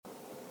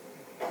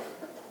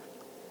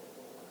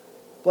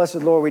Blessed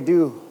Lord, we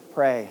do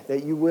pray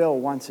that you will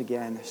once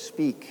again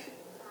speak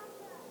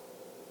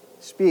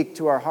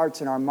to our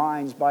hearts and our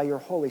minds by your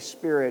Holy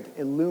Spirit.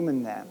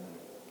 Illumine them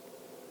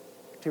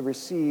to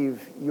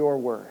receive your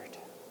word.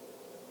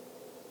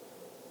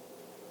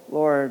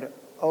 Lord,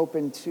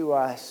 open to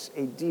us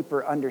a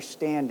deeper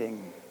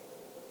understanding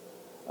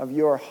of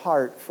your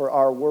heart for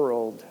our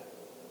world,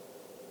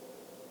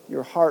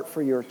 your heart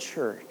for your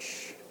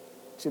church,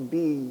 to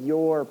be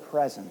your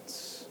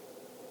presence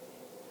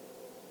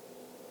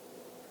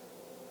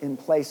in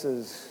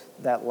places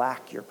that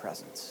lack your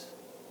presence.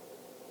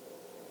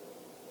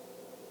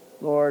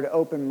 Lord,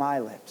 open my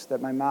lips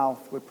that my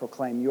mouth would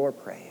proclaim your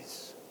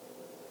praise.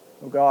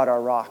 O God, our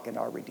rock and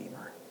our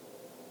Redeemer.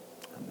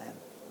 Amen.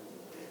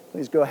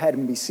 Please go ahead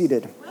and be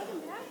seated.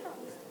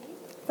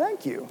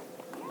 Thank you.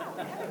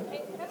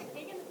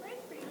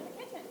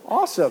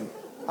 Awesome.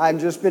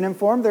 I've just been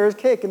informed there is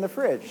cake in the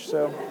fridge,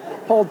 so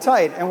hold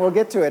tight and we'll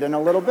get to it in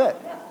a little bit.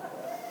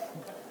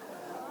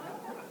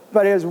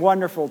 But it is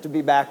wonderful to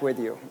be back with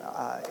you.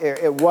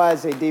 It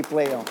was a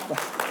deeply...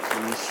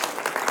 Thanks.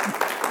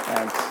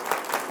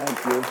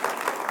 Thank you.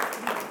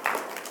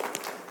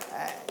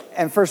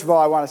 And first of all,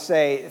 I want to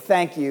say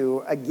thank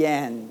you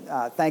again.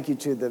 Thank you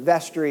to the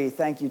vestry.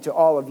 Thank you to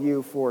all of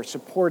you for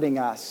supporting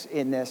us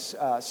in this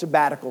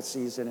sabbatical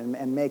season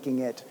and making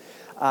it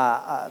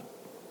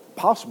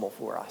possible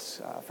for us,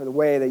 for the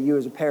way that you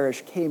as a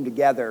parish came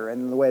together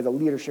and the way the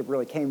leadership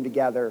really came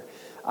together.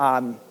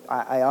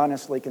 I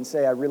honestly can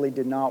say I really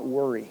did not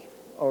worry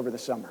over the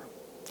summer,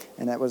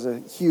 and that was a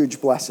huge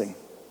blessing.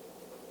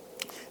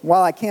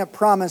 While I can't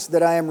promise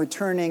that I am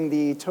returning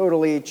the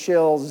totally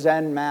chill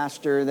Zen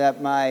master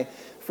that my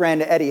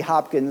friend Eddie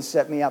Hopkins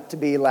set me up to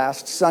be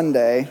last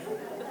Sunday,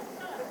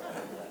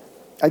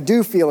 I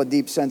do feel a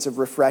deep sense of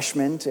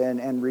refreshment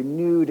and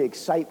renewed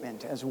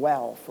excitement as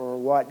well for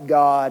what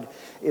God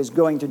is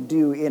going to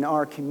do in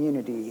our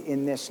community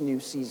in this new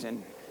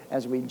season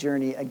as we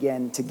journey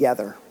again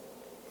together.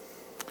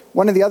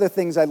 One of the other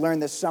things I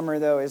learned this summer,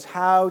 though, is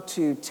how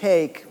to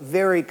take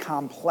very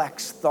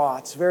complex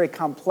thoughts, very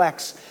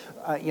complex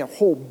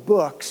whole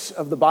books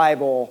of the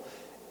Bible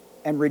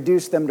and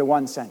reduce them to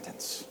one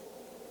sentence.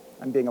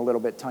 I'm being a little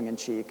bit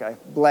tongue-in-cheek. I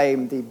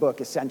blame the book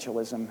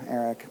Essentialism,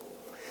 Eric.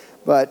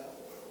 But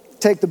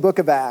take the book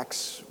of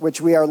Acts,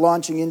 which we are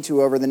launching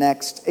into over the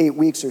next 8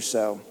 weeks or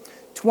so.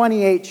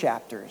 28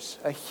 chapters,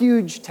 a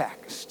huge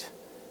text.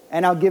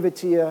 And I'll give it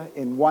to you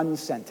in one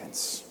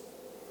sentence.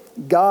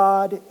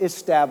 God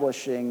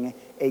establishing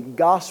a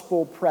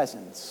gospel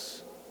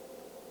presence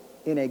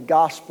in a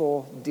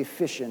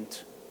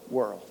gospel-deficient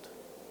world.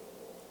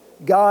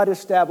 God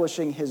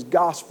establishing his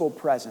gospel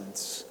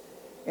presence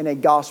in a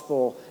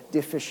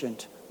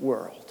gospel-deficient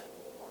world.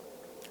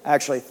 I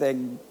actually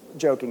think,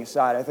 joking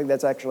aside, I think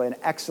that's actually an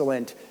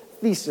excellent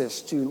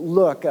thesis to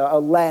look, a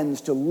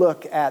lens to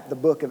look at the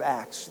book of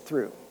Acts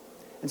through.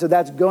 And so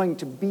that's going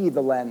to be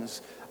the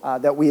lens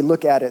that we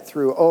look at it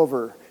through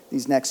over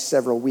these next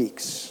several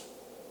weeks.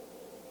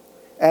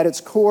 At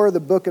its core, the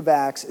book of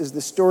Acts is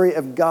the story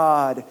of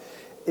God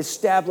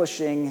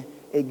establishing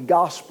a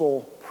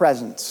gospel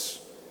presence,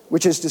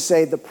 which is to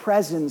say the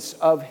presence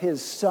of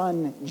his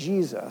son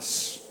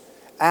Jesus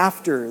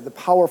after the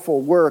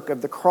powerful work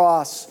of the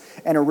cross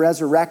and a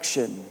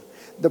resurrection,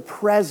 the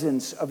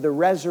presence of the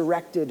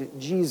resurrected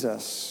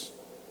Jesus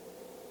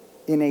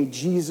in a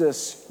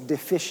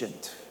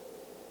Jesus-deficient,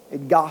 a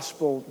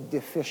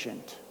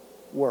gospel-deficient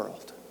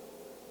world.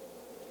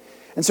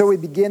 And so we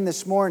begin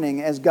this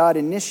morning as God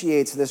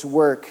initiates this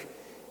work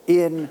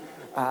in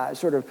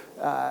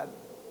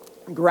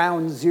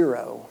ground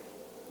zero,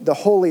 the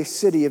holy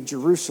city of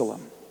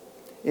Jerusalem.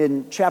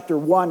 In chapter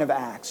 1 of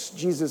Acts,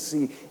 Jesus,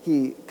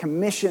 he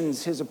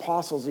commissions his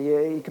apostles,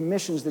 he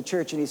commissions the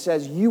church, and he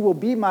says, "You will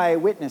be my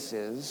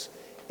witnesses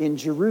in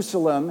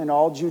Jerusalem and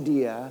all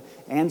Judea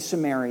and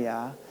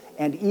Samaria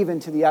and even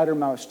to the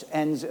uttermost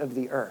ends of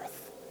the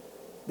earth."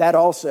 That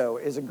also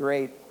is a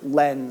great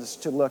lens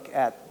to look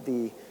at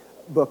the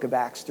book of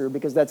Acts through,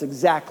 because that's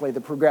exactly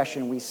the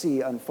progression we see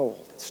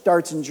unfold. It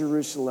starts in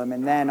Jerusalem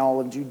and then all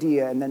of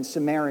Judea and then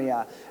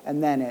Samaria,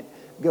 and then it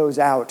goes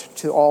out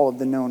to all of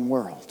the known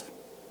world.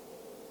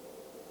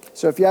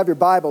 So if you have your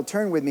Bible,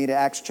 turn with me to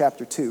Acts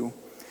chapter 2,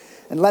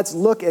 and let's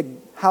look at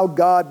how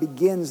God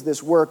begins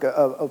this work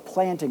of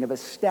planting, of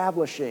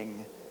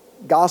establishing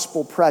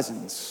gospel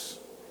presence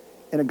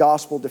in a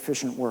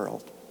gospel-deficient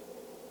world.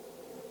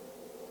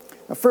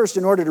 Now, first,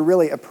 in order to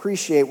really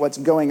appreciate what's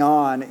going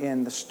on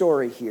in the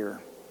story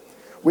here,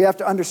 we have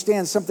to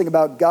understand something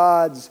about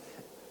God's,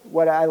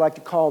 what I like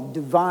to call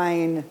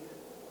divine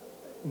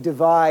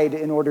divide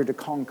in order to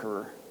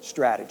conquer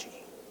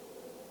strategy.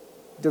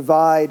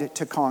 Divide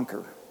to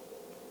conquer.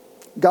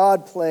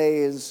 God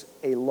plays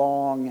a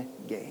long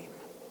game.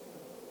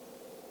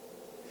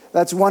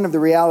 That's one of the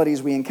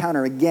realities we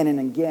encounter again and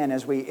again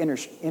as we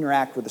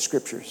interact with the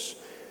Scriptures.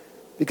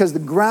 Because the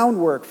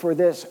groundwork for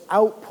this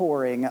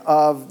outpouring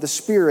of the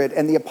Spirit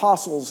and the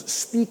apostles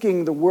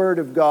speaking the Word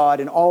of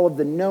God in all of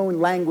the known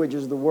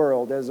languages of the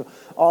world, as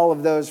all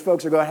of those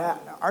folks are going,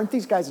 aren't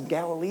these guys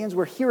Galileans?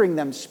 We're hearing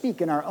them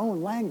speak in our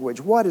own language.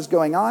 What is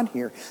going on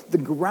here? The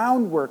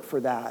groundwork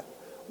for that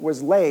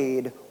was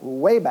laid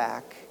way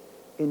back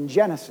in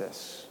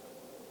Genesis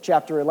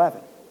chapter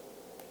 11.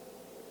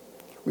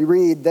 We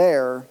read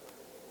there,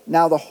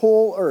 "Now the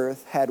whole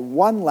earth had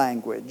one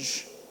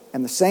language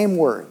and the same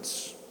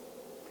words.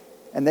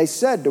 And they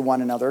said to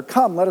one another,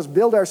 'Come, let us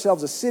build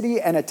ourselves a city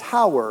and a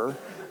tower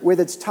with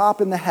its top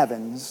in the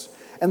heavens,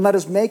 and let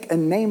us make a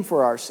name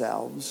for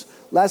ourselves,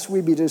 lest we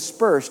be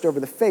dispersed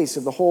over the face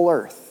of the whole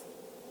earth.'"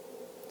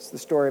 It's the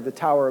story of the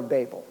Tower of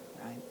Babel,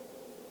 right?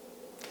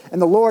 "And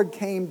the Lord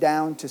came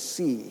down to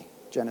see,"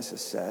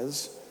 Genesis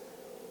says.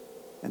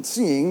 "And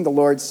seeing, the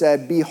Lord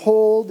said,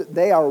 'Behold,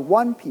 they are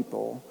one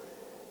people,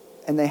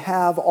 and they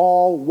have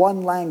all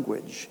one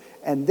language,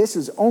 and this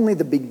is only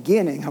the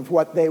beginning of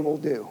what they will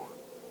do.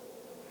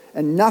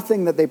 And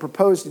nothing that they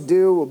propose to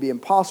do will be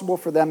impossible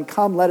for them.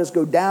 Come, let us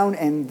go down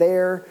and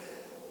there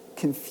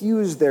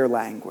confuse their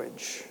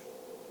language,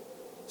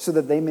 so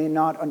that they may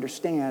not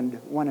understand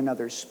one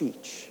another's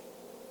speech.'"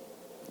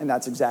 And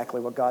that's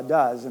exactly what God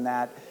does, and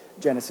that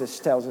Genesis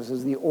tells us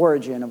is the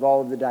origin of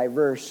all of the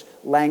diverse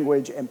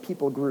language and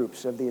people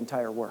groups of the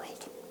entire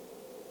world.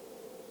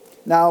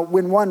 Now,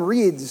 when one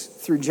reads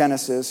through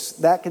Genesis,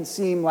 that can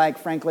seem like,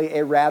 frankly,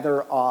 a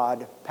rather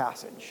odd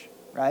passage,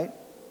 right?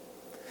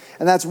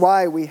 And that's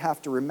why we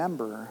have to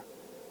remember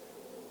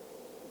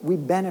we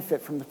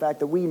benefit from the fact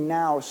that we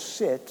now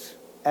sit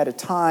at a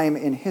time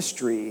in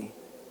history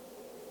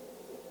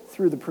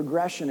through the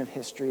progression of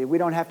history. We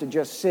don't have to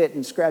just sit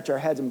and scratch our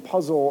heads and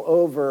puzzle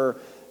over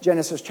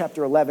Genesis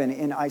chapter 11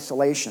 in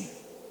isolation.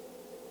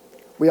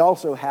 We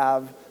also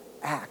have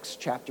Acts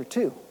chapter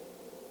 2.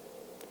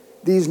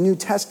 These New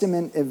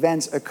Testament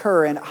events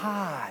occur and,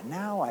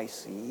 now I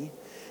see.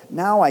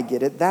 Now I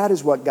get it. That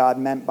is what God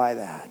meant by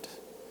that.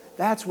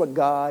 That's what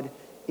God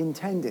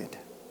intended.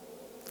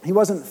 He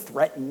wasn't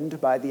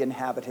threatened by the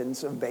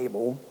inhabitants of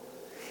Babel.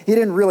 He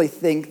didn't really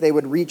think they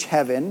would reach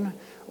heaven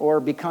or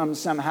become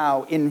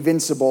somehow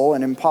invincible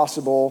and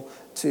impossible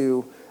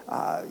to,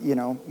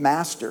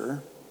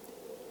 master.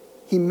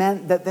 He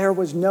meant that there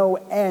was no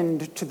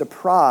end to the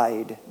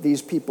pride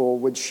these people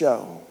would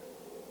show.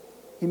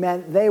 He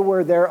meant they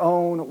were their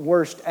own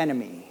worst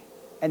enemy,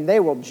 and they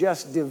will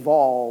just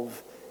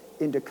devolve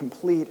into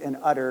complete and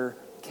utter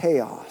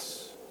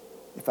chaos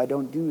if I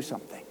don't do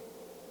something.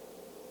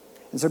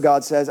 And so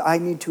God says, I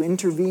need to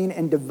intervene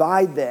and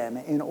divide them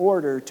in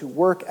order to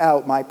work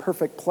out my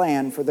perfect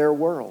plan for their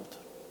world,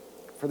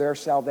 for their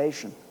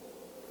salvation.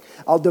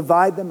 I'll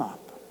divide them up.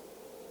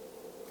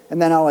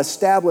 And then I'll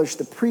establish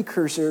the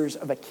precursors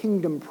of a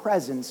kingdom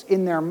presence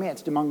in their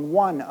midst among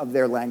one of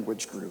their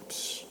language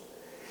groups.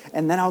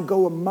 And then I'll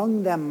go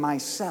among them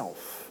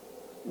myself,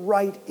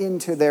 right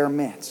into their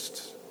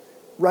midst,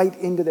 right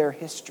into their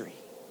history.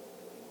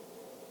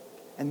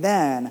 And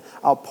then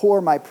I'll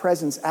pour my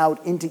presence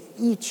out into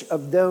each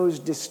of those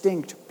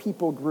distinct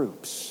people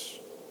groups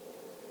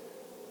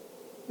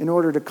in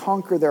order to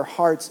conquer their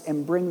hearts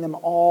and bring them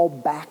all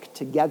back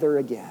together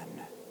again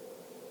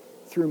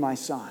through my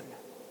Son,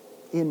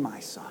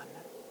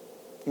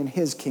 in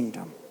His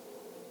kingdom,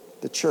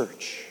 the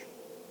church.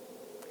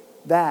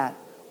 That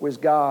was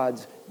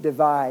God's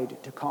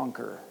divide to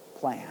conquer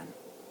plan.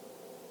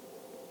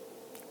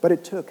 But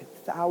it took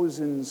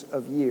thousands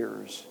of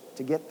years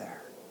to get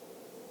there.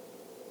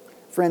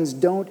 Friends,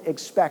 don't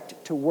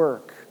expect to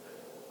work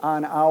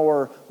on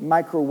our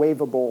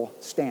microwavable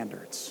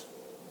standards.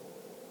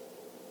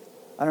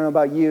 I don't know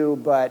about you,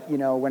 but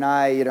when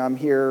I'm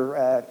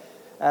here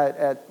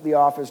at the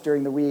office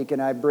during the week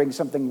and I bring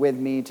something with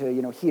me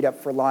to heat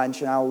up for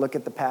lunch, and I'll look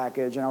at the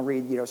package and I'll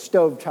read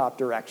stovetop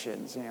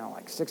directions,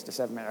 like 6 to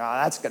 7 minutes. Oh,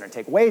 that's going to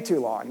take way too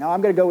long. Now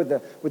I'm going to go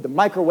with the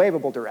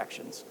microwavable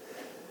directions.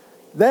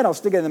 Then I'll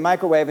stick it in the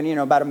microwave, and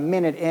about a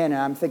minute in, and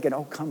I'm thinking,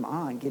 oh, come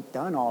on, get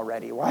done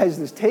already. Why is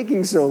this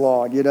taking so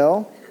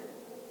long,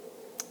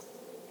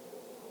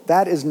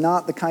 That is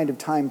not the kind of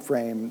time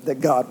frame that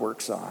God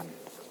works on.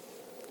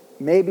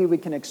 Maybe we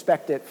can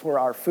expect it for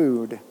our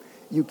food.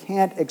 You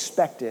can't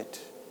expect it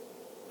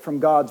from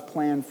God's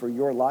plan for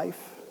your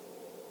life,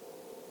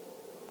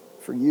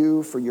 for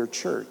you, for your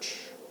church,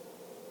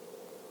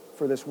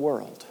 for this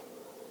world.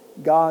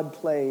 God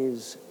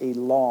plays a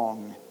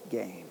long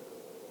game.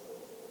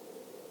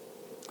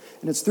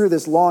 And it's through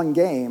this long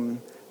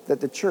game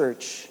that the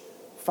church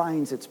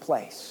finds its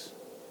place.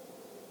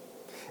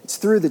 It's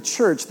through the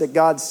church that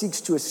God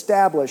seeks to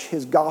establish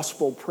His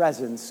gospel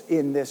presence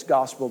in this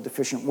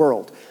gospel-deficient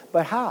world.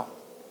 But how?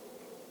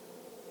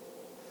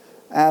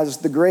 As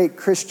the great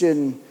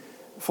Christian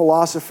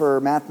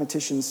philosopher,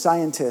 mathematician,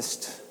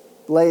 scientist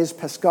Blaise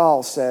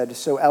Pascal said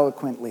so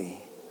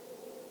eloquently,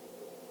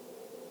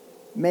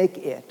 make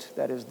it,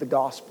 that is the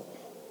gospel.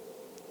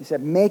 He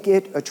said, make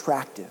it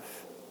attractive.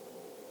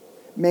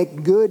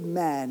 Make good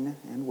men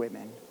and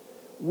women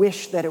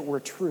wish that it were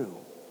true,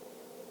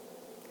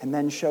 and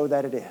then show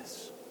that it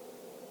is.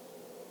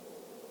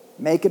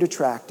 make it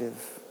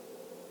attractive,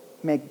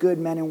 make good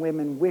men and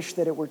women wish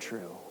that it were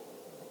true,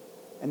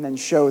 and then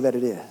show that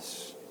it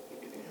is.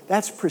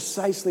 That's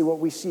precisely what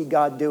we see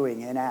God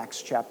doing in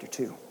Acts chapter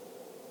 2.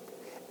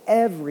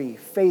 Every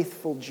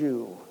faithful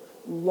Jew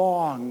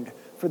longed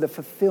for the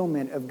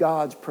fulfillment of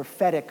God's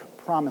prophetic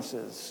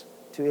promises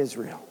to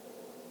Israel.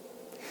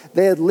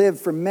 They had lived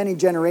for many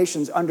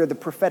generations under the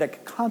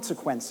prophetic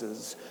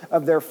consequences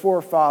of their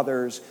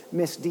forefathers'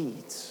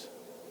 misdeeds,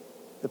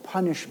 the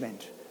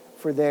punishment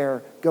for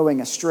their going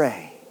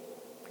astray.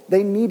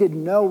 They needed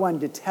no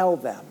one to tell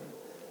them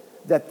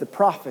that the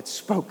prophets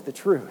spoke the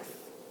truth.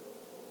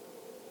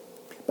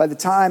 By the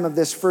time of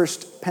this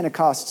first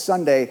Pentecost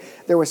Sunday,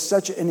 there was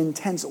such an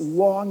intense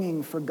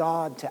longing for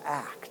God to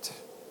act,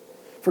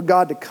 for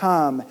God to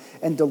come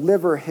and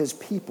deliver his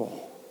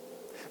people,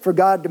 for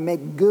God to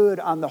make good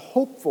on the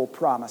hopeful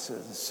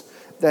promises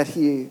that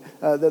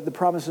the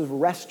promises of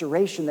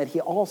restoration that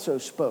he also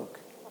spoke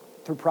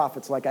through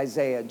prophets like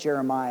Isaiah,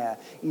 Jeremiah,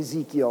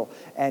 Ezekiel,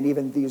 and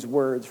even these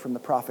words from the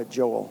prophet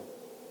Joel.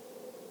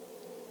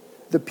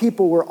 The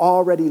people were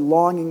already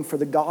longing for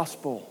the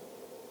gospel,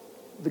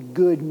 the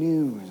good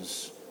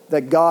news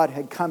that God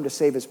had come to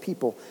save his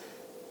people.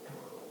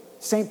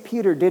 St.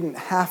 Peter didn't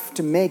have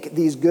to make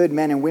these good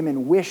men and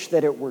women wish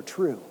that it were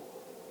true.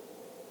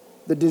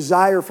 The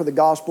desire for the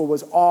gospel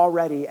was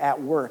already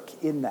at work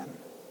in them.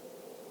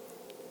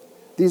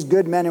 These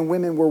good men and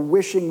women were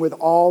wishing with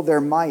all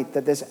their might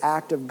that this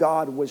act of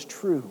God was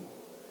true.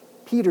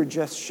 Peter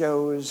just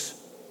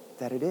shows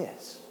that it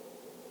is.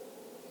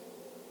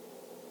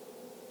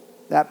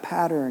 That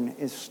pattern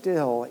is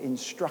still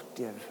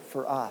instructive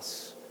for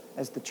us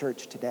as the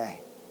church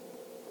today.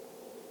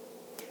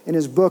 In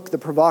his book, The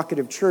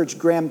Provocative Church,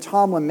 Graham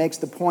Tomlin makes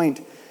the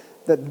point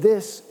that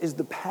this is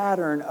the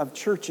pattern of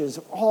churches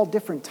of all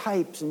different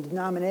types and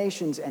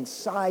denominations and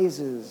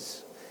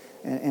sizes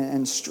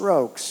and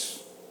strokes,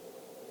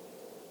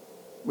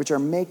 which are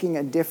making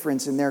a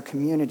difference in their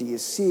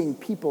communities, seeing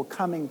people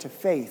coming to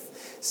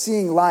faith,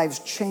 seeing lives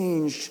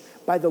changed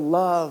by the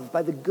love,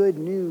 by the good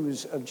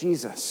news of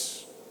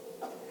Jesus.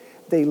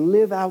 They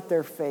live out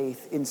their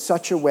faith in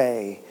such a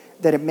way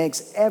that it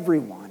makes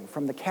everyone,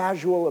 from the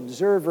casual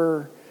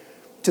observer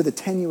to the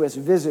tenuous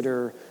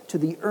visitor to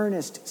the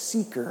earnest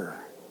seeker,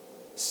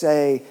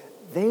 say,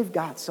 they've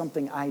got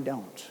something I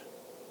don't.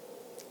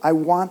 I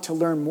want to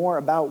learn more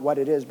about what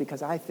it is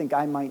because I think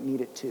I might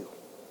need it too.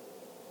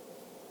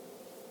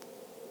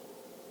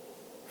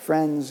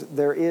 Friends,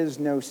 there is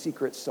no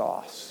secret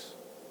sauce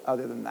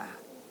other than that.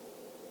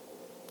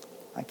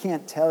 I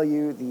can't tell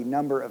you the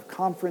number of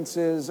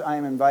conferences I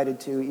am invited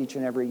to each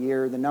and every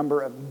year, the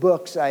number of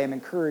books I am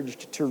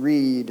encouraged to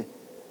read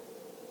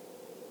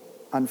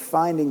on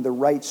finding the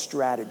right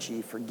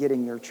strategy for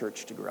getting your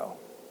church to grow.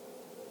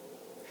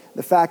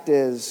 The fact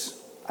is,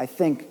 I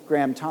think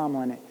Graham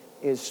Tomlin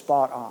is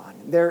spot on.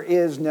 There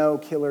is no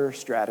killer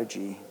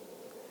strategy.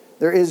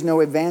 There is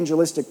no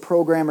evangelistic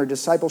program or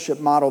discipleship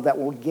model that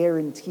will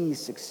guarantee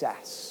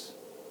success.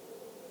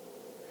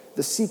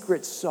 The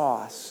secret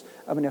sauce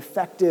of an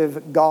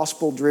effective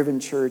gospel-driven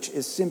church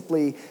is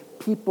simply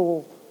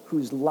people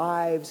whose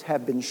lives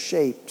have been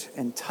shaped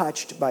and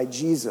touched by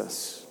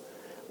Jesus,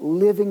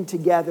 living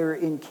together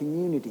in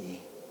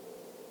community,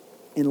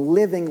 in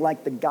living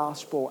like the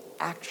gospel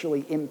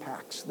actually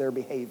impacts their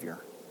behavior,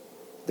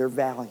 their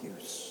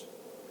values,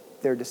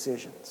 their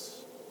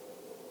decisions.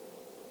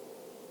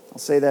 I'll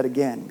say that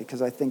again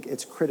because I think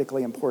it's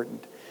critically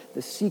important.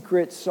 The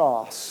secret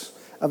sauce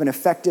of an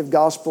effective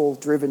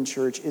gospel-driven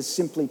church is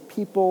simply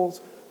people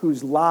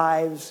whose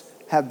lives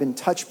have been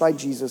touched by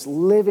Jesus,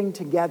 living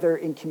together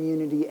in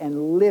community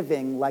and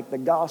living like the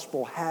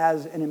gospel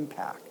has an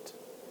impact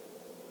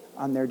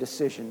on their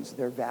decisions,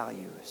 their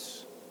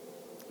values,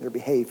 their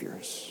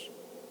behaviors.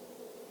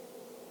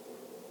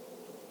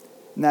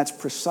 And that's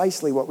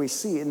precisely what we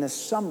see in this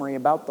summary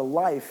about the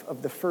life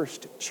of the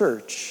first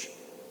church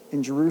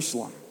in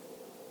Jerusalem.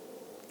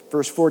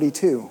 Verse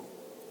 42,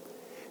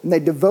 and they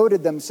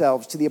devoted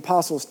themselves to the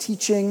apostles'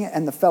 teaching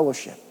and the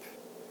fellowship,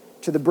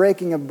 to the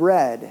breaking of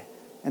bread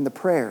and the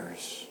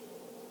prayers.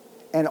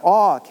 And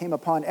awe came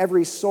upon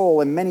every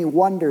soul, and many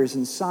wonders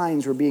and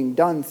signs were being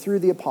done through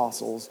the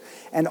apostles.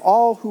 And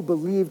all who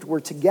believed were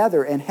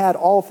together and had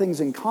all things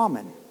in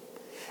common.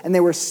 And they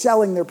were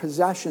selling their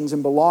possessions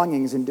and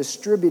belongings and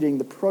distributing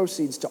the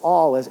proceeds to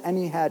all as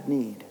any had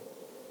need.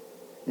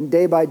 And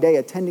day by day,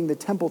 attending the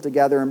temple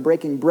together and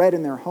breaking bread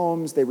in their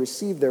homes, they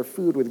received their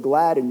food with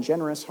glad and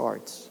generous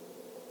hearts,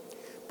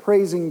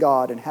 praising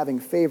God and having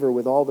favor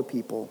with all the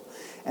people.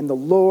 And the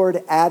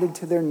Lord added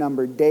to their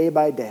number day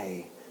by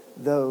day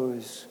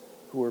those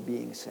who were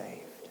being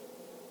saved.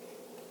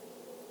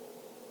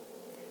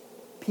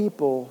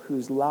 People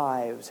whose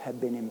lives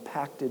have been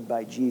impacted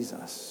by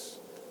Jesus,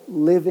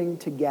 living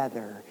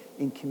together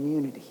in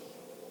community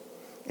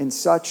in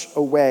such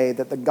a way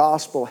that the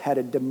gospel had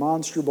a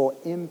demonstrable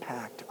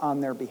impact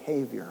on their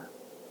behavior,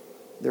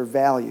 their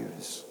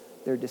values,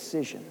 their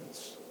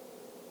decisions,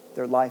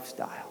 their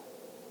lifestyle.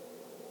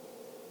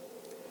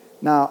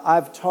 Now,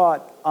 I've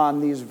taught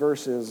on these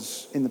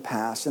verses in the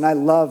past, and I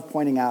love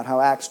pointing out how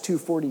Acts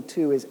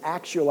 2:42 is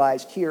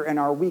actualized here in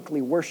our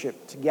weekly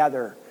worship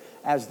together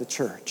as the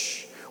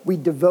church. We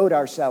devote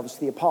ourselves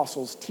to the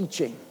apostles'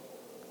 teaching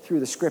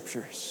through the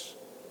scriptures.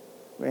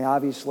 We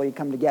obviously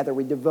come together,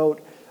 we devote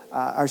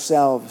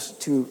ourselves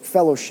to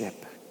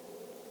fellowship.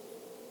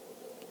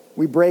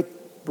 We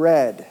break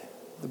bread,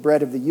 the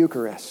bread of the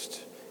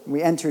Eucharist, and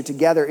we enter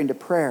together into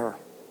prayer.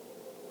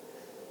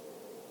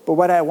 But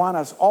what I want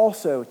us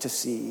also to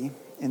see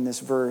in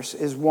this verse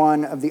is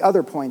one of the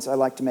other points I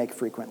like to make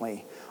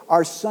frequently.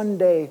 Our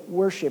Sunday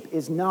worship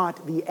is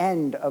not the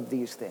end of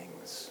these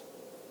things.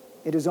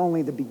 It is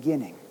only the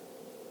beginning.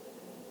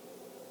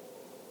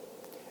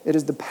 It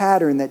is the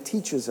pattern that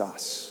teaches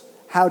us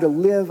how to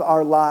live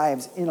our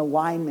lives in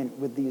alignment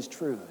with these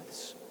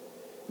truths.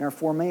 In our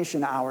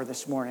formation hour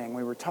this morning,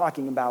 we were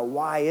talking about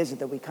why is it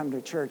that we come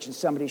to church, and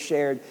somebody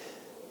shared,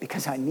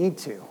 because I need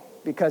to.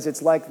 Because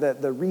it's like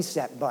the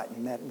reset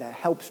button that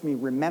helps me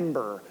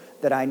remember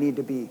that I need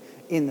to be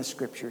in the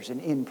scriptures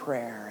and in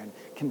prayer and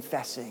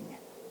confessing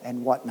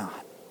and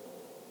whatnot.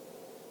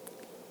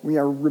 We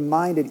are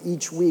reminded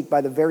each week by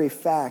the very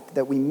fact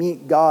that we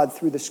meet God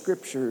through the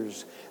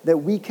scriptures, that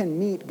we can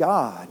meet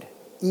God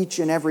each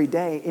and every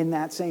day in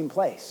that same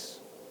place.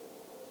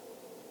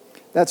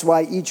 That's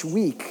why each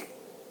week,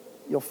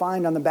 you'll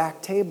find on the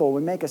back table,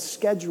 we make a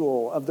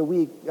schedule of the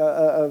week,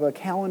 of a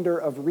calendar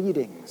of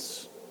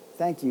readings.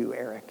 Thank you,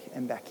 Eric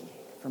and Becky,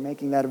 for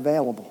making that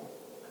available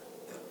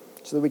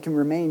so that we can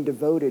remain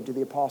devoted to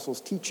the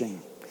apostles'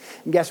 teaching.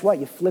 And guess what?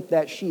 You flip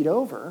that sheet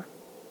over,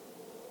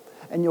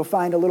 and you'll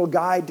find a little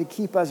guide to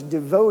keep us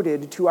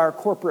devoted to our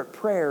corporate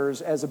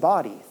prayers as a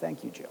body.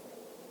 Thank you, Jill.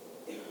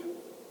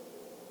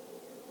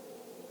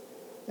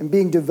 And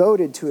being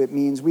devoted to it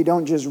means we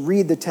don't just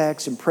read the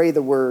text and pray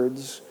the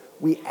words.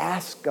 We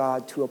ask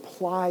God to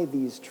apply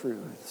these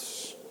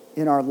truths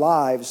in our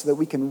lives so that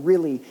we can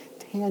really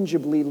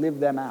tangibly live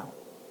them out.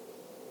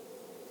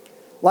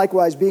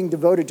 Likewise, being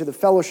devoted to the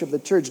fellowship of the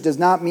church does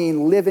not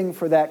mean living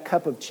for that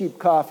cup of cheap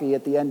coffee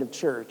at the end of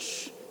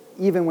church,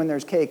 even when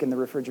there's cake in the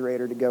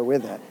refrigerator to go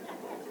with it,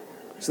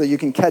 so that you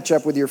can catch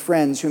up with your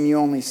friends whom you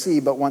only see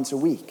but once a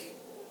week.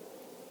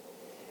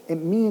 It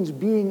means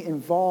being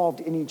involved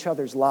in each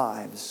other's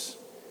lives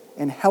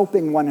and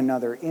helping one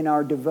another in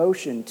our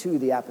devotion to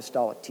the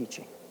apostolic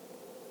teaching.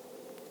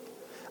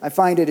 I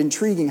find it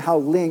intriguing how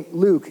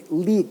Luke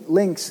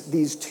links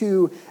these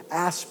two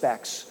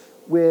aspects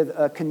with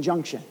a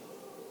conjunction.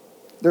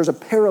 There's a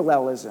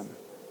parallelism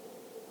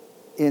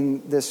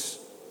in this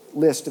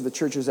list of the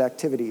church's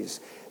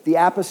activities. The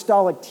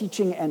apostolic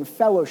teaching and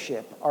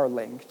fellowship are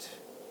linked,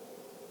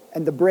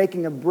 and the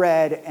breaking of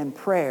bread and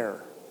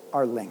prayer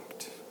are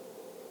linked.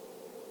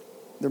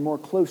 They're more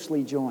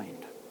closely joined.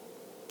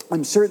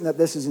 I'm certain that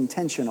this is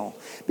intentional,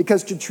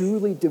 because to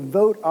truly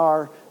devote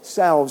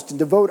ourselves, to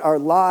devote our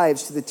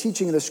lives to the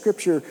teaching of the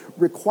Scripture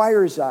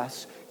requires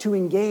us to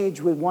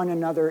engage with one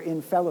another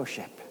in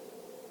fellowship.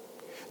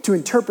 To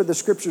interpret the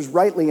Scriptures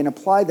rightly and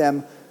apply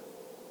them,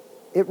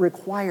 it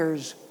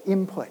requires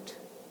input.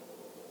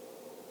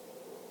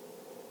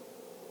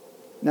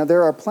 Now,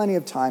 there are plenty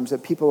of times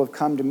that people have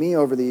come to me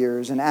over the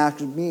years and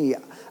asked me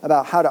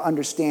about how to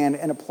understand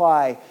and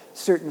apply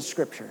certain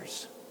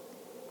Scriptures.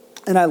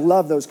 And I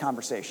love those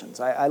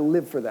conversations. I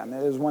live for them.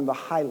 It is one of the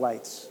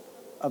highlights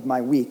of my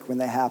week when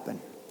they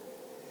happen.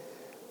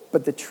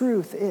 But the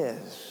truth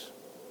is,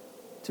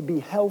 to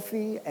be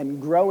healthy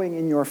and growing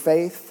in your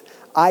faith,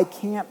 I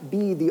can't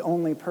be the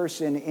only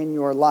person in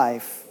your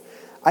life.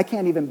 I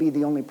can't even be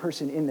the only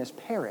person in this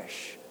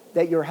parish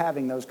that you're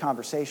having those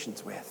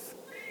conversations with.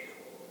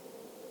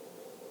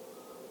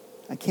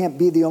 I can't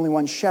be the only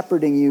one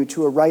shepherding you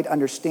to a right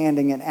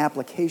understanding and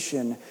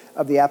application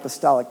of the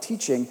apostolic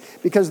teaching,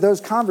 because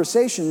those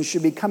conversations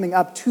should be coming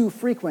up too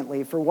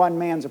frequently for one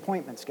man's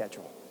appointment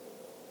schedule.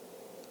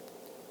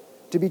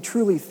 To be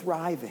truly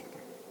thriving,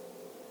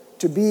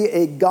 to be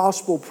a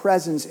gospel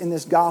presence in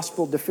this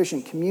gospel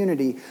deficient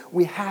community,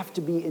 we have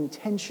to be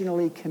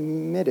intentionally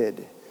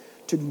committed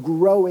to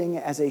growing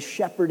as a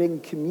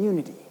shepherding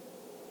community,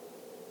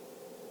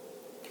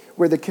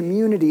 where the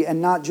community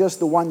and not just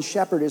the one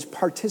shepherd is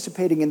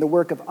participating in the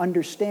work of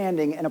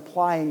understanding and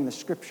applying the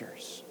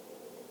Scriptures.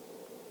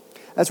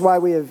 That's why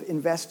we have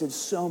invested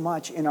so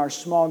much in our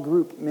small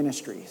group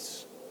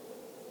ministries.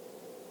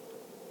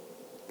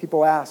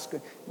 People ask,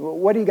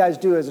 what do you guys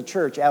do as a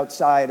church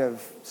outside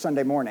of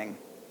Sunday morning?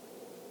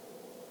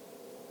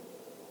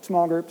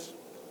 Small groups.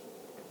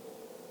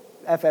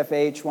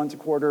 FFH once a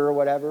quarter or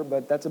whatever,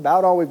 but that's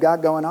about all we've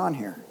got going on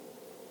here.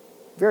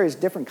 Various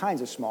different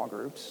kinds of small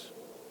groups.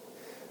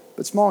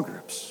 But small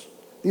groups.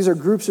 These are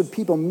groups of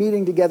people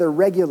meeting together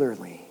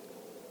regularly.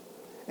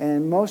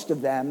 And most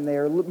of them, they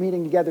are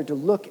meeting together to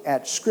look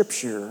at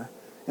Scripture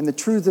and the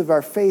truth of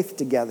our faith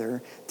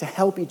together to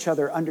help each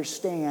other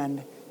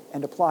understand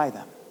and apply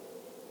them.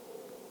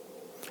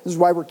 This is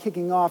why we're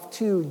kicking off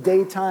 2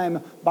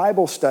 daytime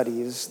Bible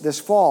studies this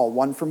fall,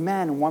 one for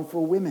men and one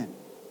for women,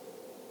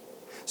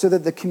 so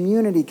that the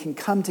community can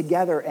come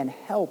together and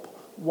help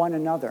one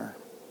another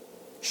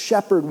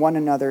shepherd one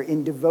another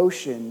in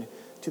devotion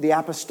to the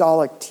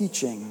apostolic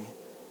teaching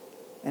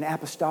and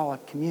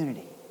apostolic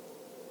community.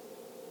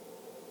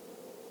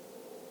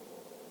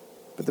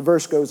 But the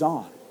verse goes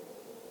on.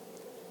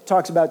 It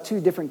talks about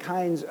two different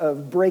kinds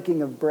of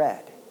breaking of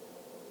bread.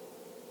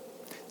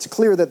 It's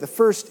clear that the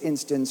first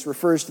instance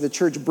refers to the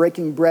church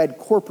breaking bread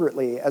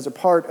corporately as a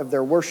part of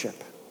their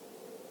worship.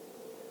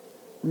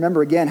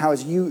 Remember again how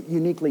it's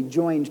uniquely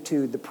joined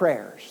to the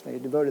prayers. They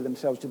devoted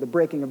themselves to the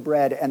breaking of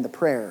bread and the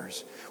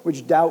prayers,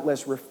 which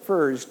doubtless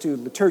refers to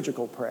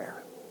liturgical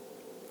prayer.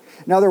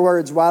 In other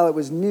words, while it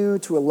was new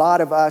to a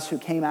lot of us who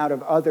came out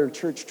of other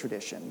church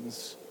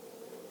traditions,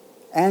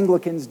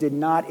 Anglicans did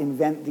not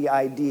invent the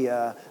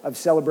idea of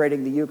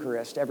celebrating the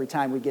Eucharist every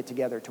time we get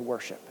together to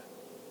worship.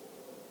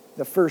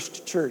 The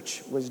first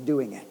church was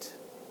doing it.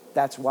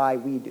 That's why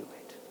we do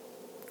it.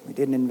 We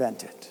didn't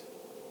invent it.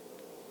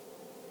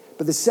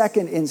 But the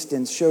second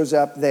instance shows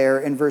up there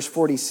in verse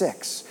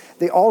 46.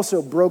 They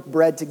also broke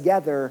bread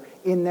together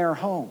in their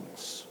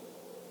homes.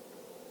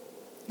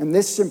 And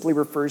this simply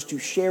refers to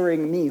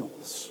sharing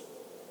meals.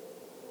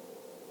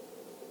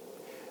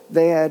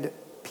 They had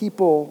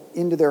people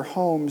into their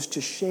homes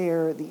to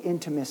share the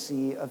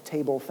intimacy of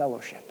table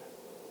fellowship.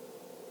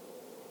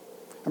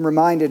 I'm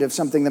reminded of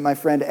something that my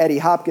friend Eddie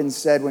Hopkins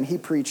said when he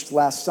preached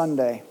last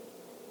Sunday.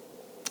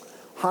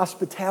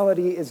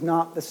 Hospitality is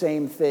not the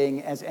same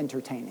thing as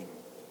entertaining.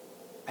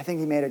 I think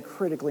he made a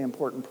critically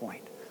important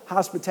point.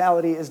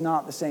 Hospitality is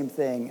not the same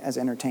thing as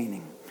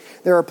entertaining.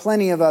 There are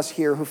plenty of us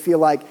here who feel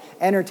like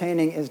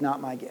entertaining is not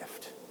my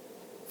gift.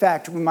 In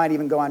fact, we might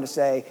even go on to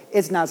say,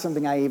 it's not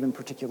something I even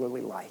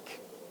particularly like,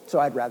 so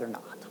I'd rather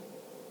not.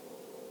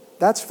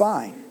 That's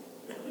fine.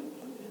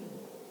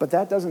 But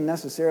that doesn't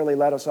necessarily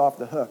let us off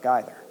the hook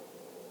either.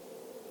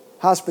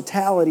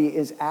 Hospitality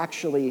is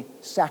actually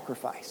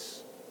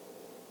sacrifice.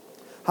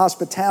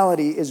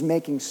 Hospitality is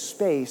making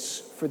space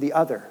for the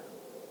other.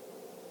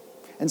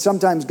 And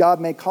sometimes God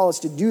may call us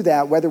to do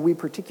that whether we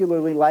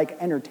particularly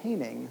like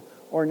entertaining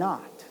or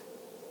not.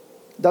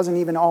 It doesn't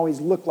even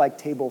always look like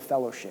table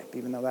fellowship,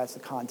 even though that's the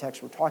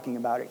context we're talking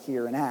about it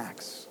here in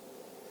Acts.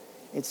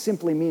 It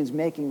simply means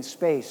making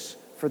space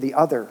for the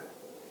other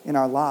in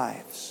our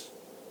lives.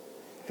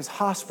 Because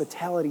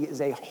hospitality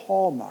is a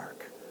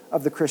hallmark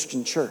of the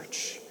Christian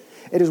church.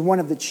 It is one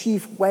of the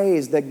chief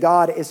ways that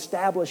God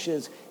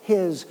establishes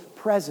His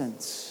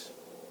presence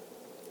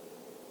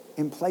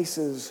in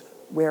places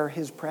where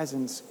His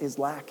presence is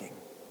lacking.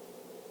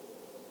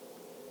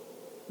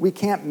 We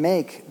can't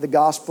make the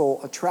gospel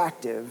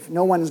attractive.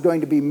 No one is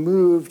going to be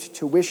moved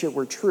to wish it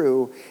were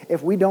true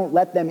if we don't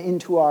let them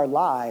into our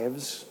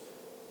lives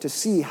to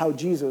see how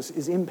Jesus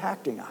is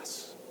impacting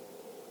us.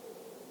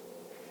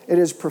 It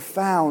is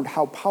profound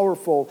how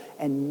powerful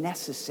and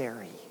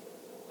necessary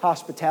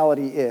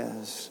hospitality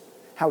is,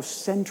 how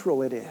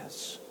central it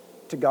is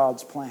to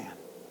God's plan.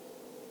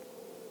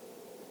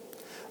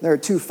 There are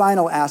two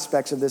final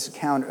aspects of this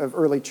account of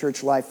early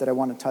church life that I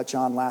want to touch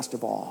on last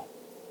of all.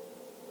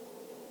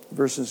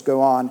 Verses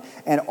go on.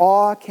 And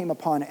awe came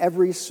upon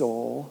every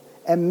soul,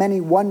 and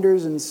many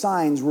wonders and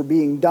signs were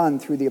being done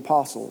through the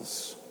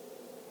apostles.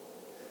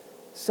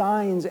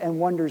 Signs and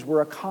wonders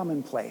were a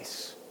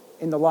commonplace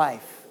in the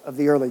life of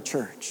the early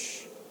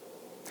church.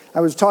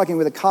 I was talking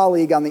with a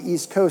colleague on the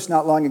East Coast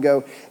not long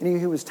ago, and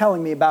he was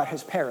telling me about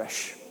his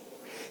parish.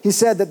 He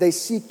said that they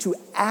seek to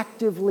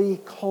actively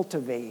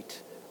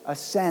cultivate a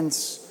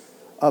sense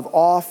of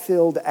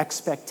awe-filled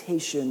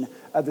expectation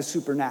of the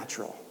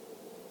supernatural.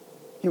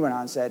 He went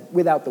on and said,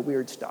 without the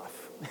weird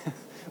stuff.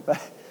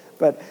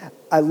 but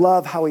I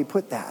love how he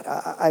put that.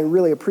 I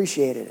really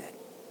appreciated it.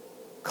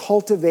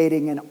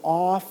 Cultivating an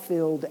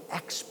awe-filled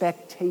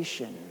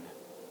expectation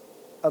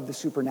of the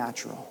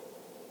supernatural.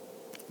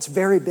 It's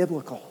very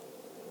biblical.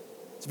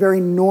 It's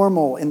very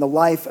normal in the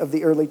life of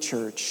the early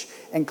church,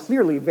 and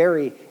clearly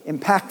very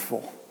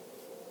impactful.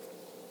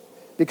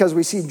 Because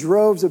we see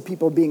droves of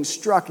people being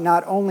struck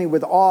not only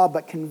with awe,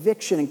 but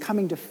conviction and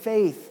coming to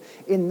faith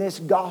in this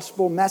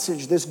gospel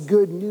message, this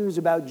good news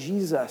about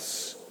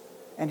Jesus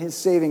and His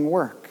saving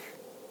work.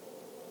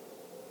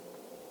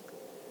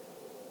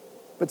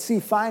 But see,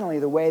 finally,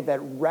 the way that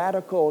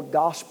radical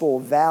gospel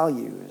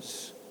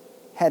values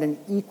had an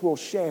equal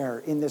share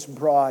in this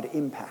broad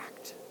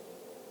impact.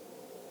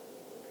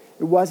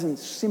 It wasn't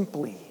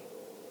simply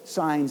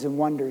signs and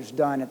wonders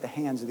done at the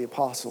hands of the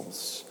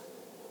apostles.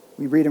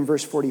 We read in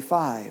verse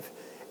 45,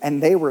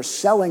 and they were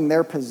selling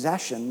their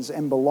possessions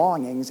and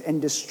belongings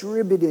and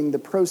distributing the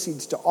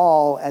proceeds to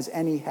all as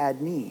any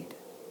had need.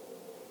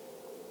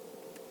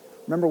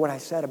 Remember what I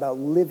said about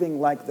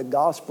living like the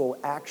gospel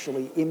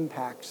actually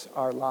impacts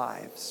our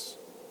lives.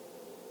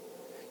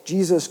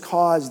 Jesus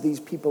caused these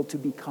people to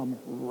become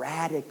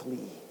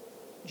radically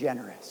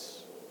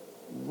generous.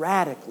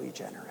 Radically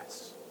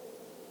generous.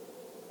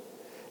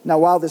 Now,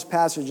 while this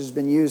passage has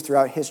been used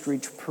throughout history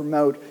to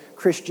promote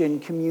Christian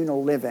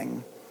communal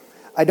living,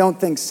 I don't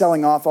think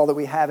selling off all that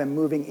we have and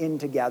moving in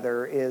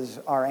together is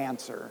our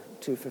answer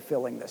to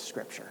fulfilling this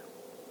scripture.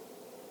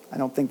 I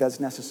don't think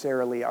that's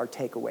necessarily our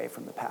takeaway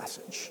from the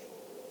passage.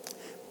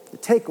 The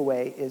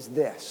takeaway is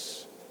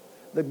this,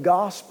 the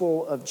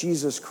gospel of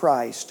Jesus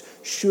Christ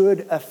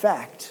should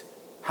affect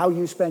how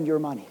you spend your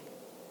money.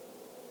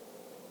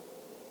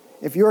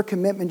 If your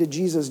commitment to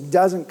Jesus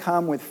doesn't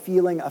come with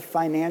feeling a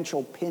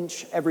financial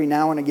pinch every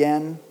now and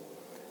again,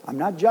 I'm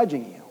not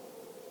judging you,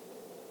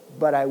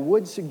 but I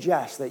would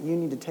suggest that you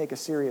need to take a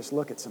serious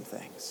look at some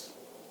things.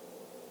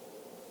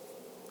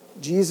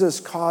 Jesus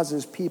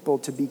causes people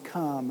to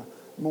become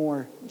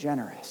more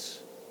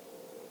generous.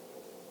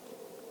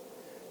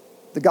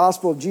 The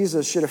gospel of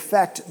Jesus should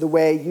affect the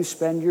way you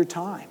spend your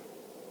time.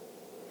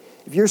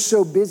 If you're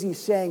so busy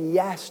saying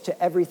yes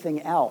to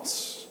everything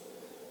else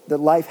that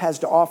life has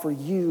to offer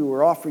you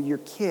or offer your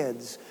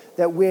kids,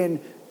 that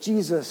when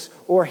Jesus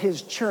or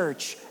his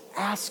church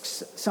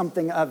asks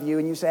something of you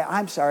and you say,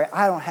 I'm sorry,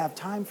 I don't have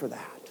time for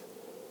that.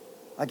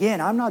 Again,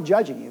 I'm not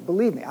judging you.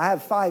 Believe me, I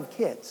have 5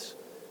 kids.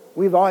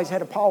 We've always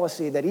had a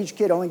policy that each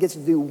kid only gets to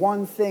do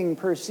one thing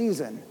per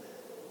season.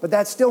 But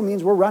that still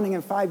means we're running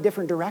in 5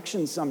 different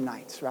directions some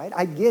nights, right?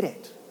 I get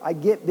it. I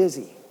get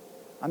busy.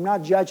 I'm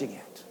not judging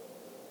it.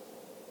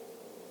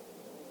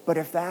 But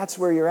if that's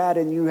where you're at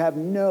and you have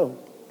no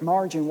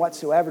margin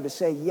whatsoever to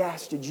say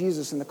yes to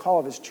Jesus and the call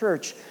of his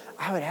church,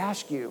 I would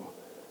ask you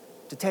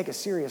to take a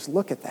serious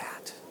look at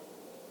that.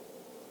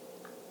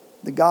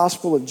 The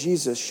gospel of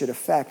Jesus should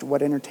affect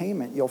what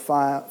entertainment you'll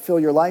fill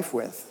your life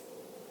with.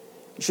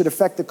 It should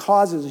affect the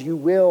causes you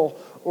will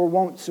or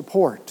won't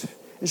support.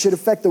 It should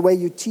affect the way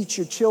you teach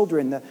your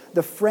children,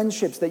 the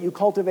friendships that you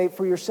cultivate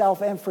for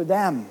yourself and for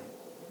them,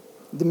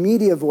 the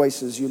media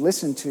voices you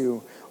listen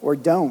to or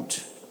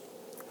don't.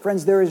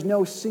 Friends, there is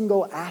no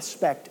single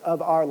aspect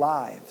of our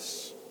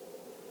lives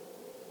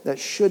that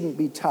shouldn't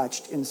be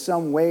touched in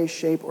some way,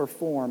 shape, or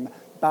form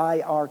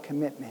by our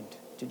commitment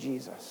to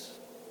Jesus.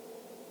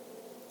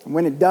 And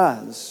when it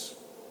does,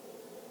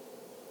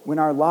 when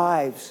our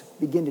lives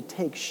begin to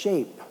take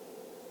shape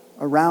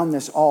around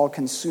this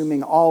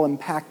all-consuming,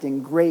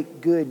 all-impacting,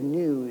 great good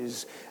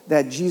news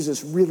that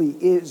Jesus really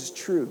is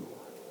true,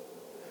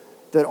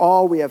 that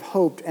all we have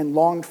hoped and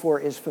longed for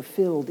is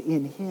fulfilled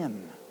in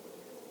him.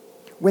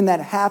 When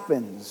that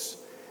happens,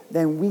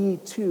 then we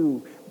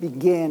too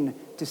begin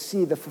to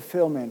see the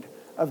fulfillment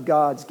of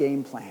God's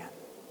game plan,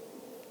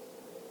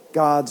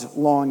 God's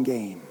long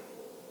game.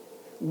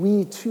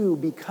 We too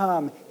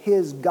become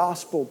his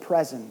gospel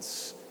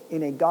presence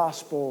in a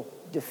gospel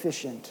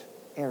deficient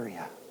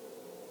area.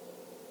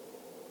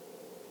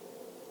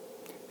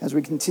 As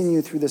we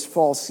continue through this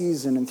fall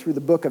season and through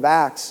the book of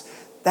Acts,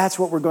 that's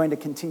what we're going to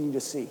continue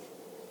to see.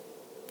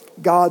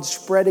 God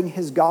spreading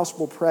his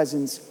gospel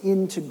presence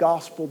into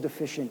gospel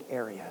deficient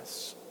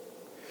areas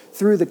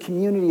through the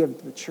community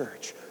of the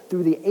church,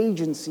 through the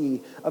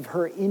agency of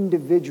her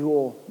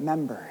individual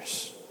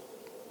members.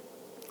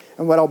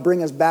 And what I'll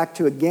bring us back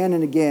to again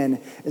and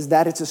again is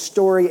that it's a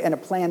story and a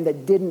plan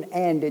that didn't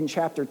end in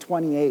chapter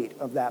 28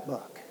 of that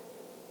book.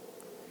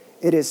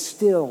 It is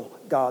still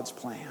God's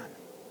plan.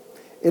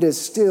 It is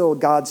still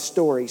God's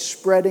story,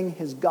 spreading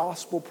his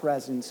gospel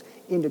presence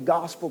into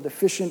gospel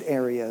deficient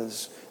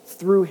areas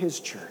through his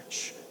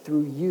church,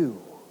 through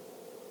you,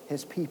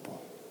 his people.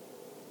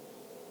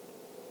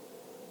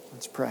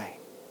 Let's pray.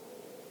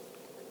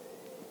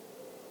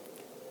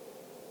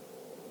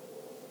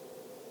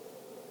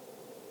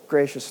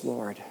 Gracious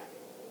Lord,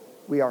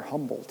 we are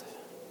humbled.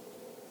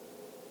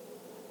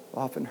 I've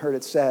often heard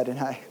it said, and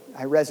I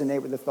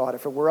resonate with the thought,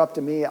 if it were up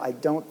to me, I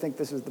don't think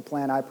this is the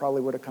plan I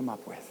probably would have come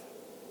up with.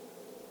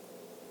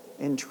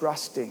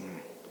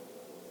 Entrusting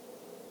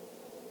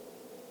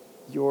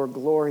your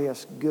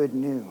glorious good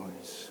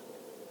news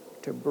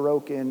to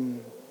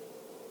broken,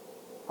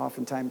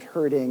 oftentimes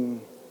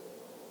hurting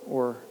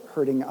or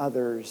hurting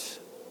others,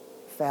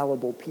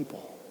 fallible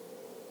people.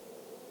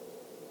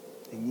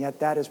 And yet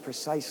that is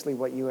precisely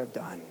what you have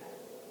done.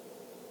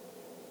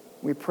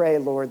 We pray,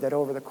 Lord, that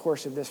over the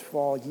course of this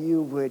fall,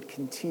 you would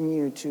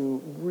continue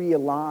to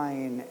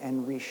realign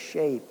and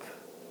reshape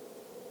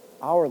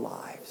our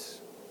lives,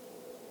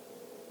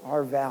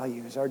 our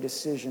values, our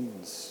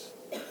decisions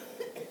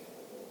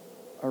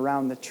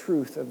around the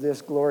truth of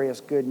this glorious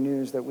good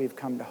news that we've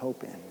come to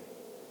hope in.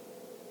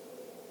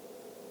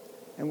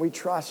 And we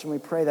trust and we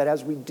pray that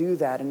as we do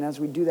that, and as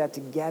we do that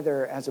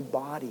together as a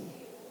body,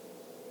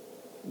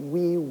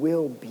 we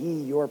will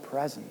be your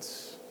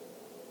presence.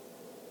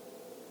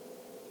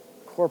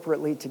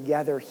 Corporately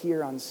together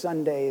here on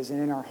Sundays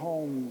and in our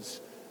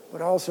homes,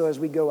 but also as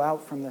we go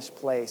out from this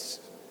place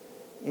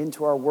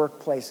into our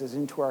workplaces,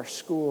 into our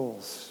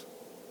schools,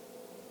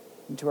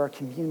 into our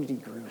community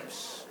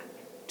groups,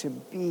 to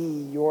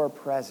be your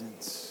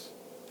presence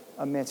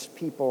amidst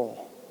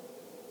people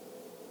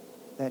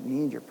that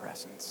need your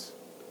presence.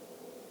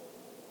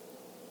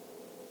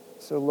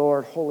 So,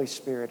 Lord, Holy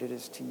Spirit, it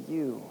is to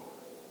you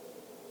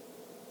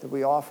that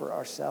we offer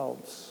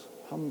ourselves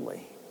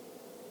humbly.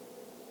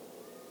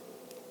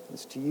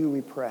 It's to you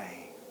we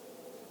pray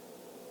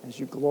as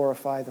you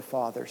glorify the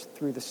Father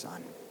through the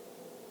Son.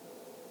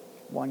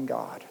 One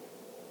God.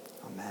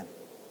 Amen.